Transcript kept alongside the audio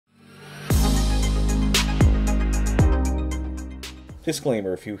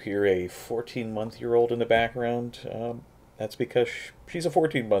Disclaimer, if you hear a 14-month-year-old in the background, that's because she's a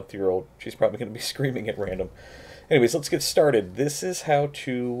 14-month-year-old. She's probably going to be screaming at random. Anyways, let's get started. This is how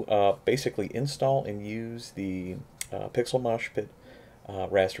to basically install and use the Pixel Moshpit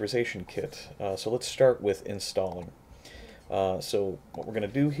Rasterization Kit. So let's start with installing. So what we're going to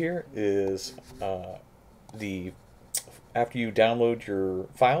do here is after you download your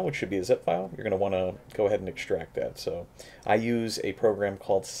file, which should be a zip file, you're going to want to go ahead and extract that. So I use a program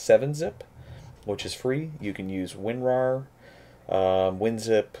called 7-Zip, which is free. You can use WinRAR,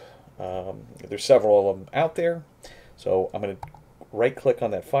 WinZip. There's several of them out there. So I'm going to right-click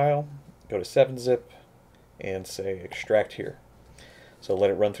on that file, go to 7-Zip, and say Extract Here. So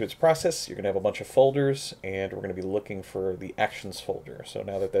let it run through its process. You're going to have a bunch of folders, and we're going to be looking for the Actions folder. So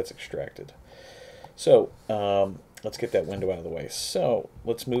now that that's extracted. So let's get that window out of the way. So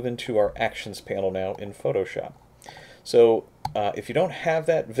let's move into our Actions panel now in Photoshop. So if you don't have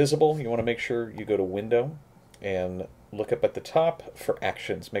that visible, you want to make sure you go to Window and look up at the top for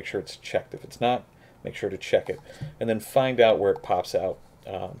Actions. Make sure it's checked. If it's not, make sure to check it. And then find out where it pops out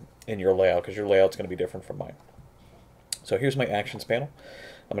in your layout, because your layout's going to be different from mine. So here's my Actions panel.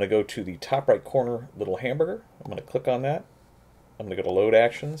 I'm going to go to the top right corner little hamburger. I'm going to click on that. I'm going to go to Load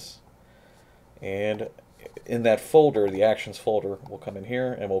Actions. And in that folder, the Actions folder, we'll come in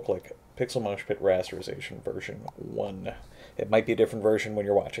here and we'll click Pixel Moshpit Rasterization version 1. It might be a different version when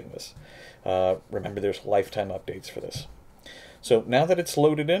you're watching this. Remember, there's lifetime updates for this. So now that it's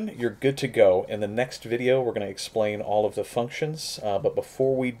loaded in, you're good to go. In the next video, we're going to explain all of the functions. But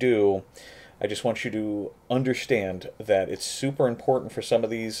before we do, I just want you to understand that it's super important for some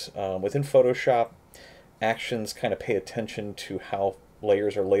of these. Within Photoshop, Actions kind of pay attention to how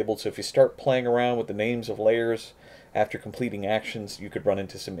layers are labeled. So if you start playing around with the names of layers after completing Actions, you could run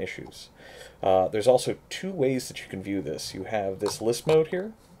into some issues. There's also two ways that you can view this. You have this list mode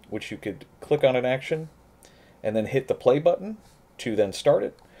here, which you could click on an action and then hit the play button to then start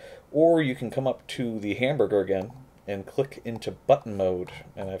it. Or you can come up to the hamburger again and click into button mode.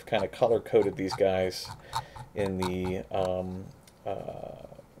 And I've kind of color-coded these guys in the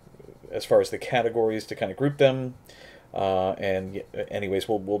as far as the categories to kind of group them. And anyways,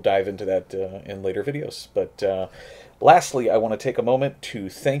 we'll dive into that in later videos. But lastly, I want to take a moment to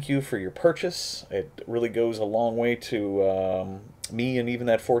thank you for your purchase. It really goes a long way to me and even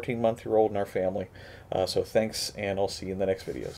that 14-month-year-old in our family. So thanks, and I'll see you in the next videos.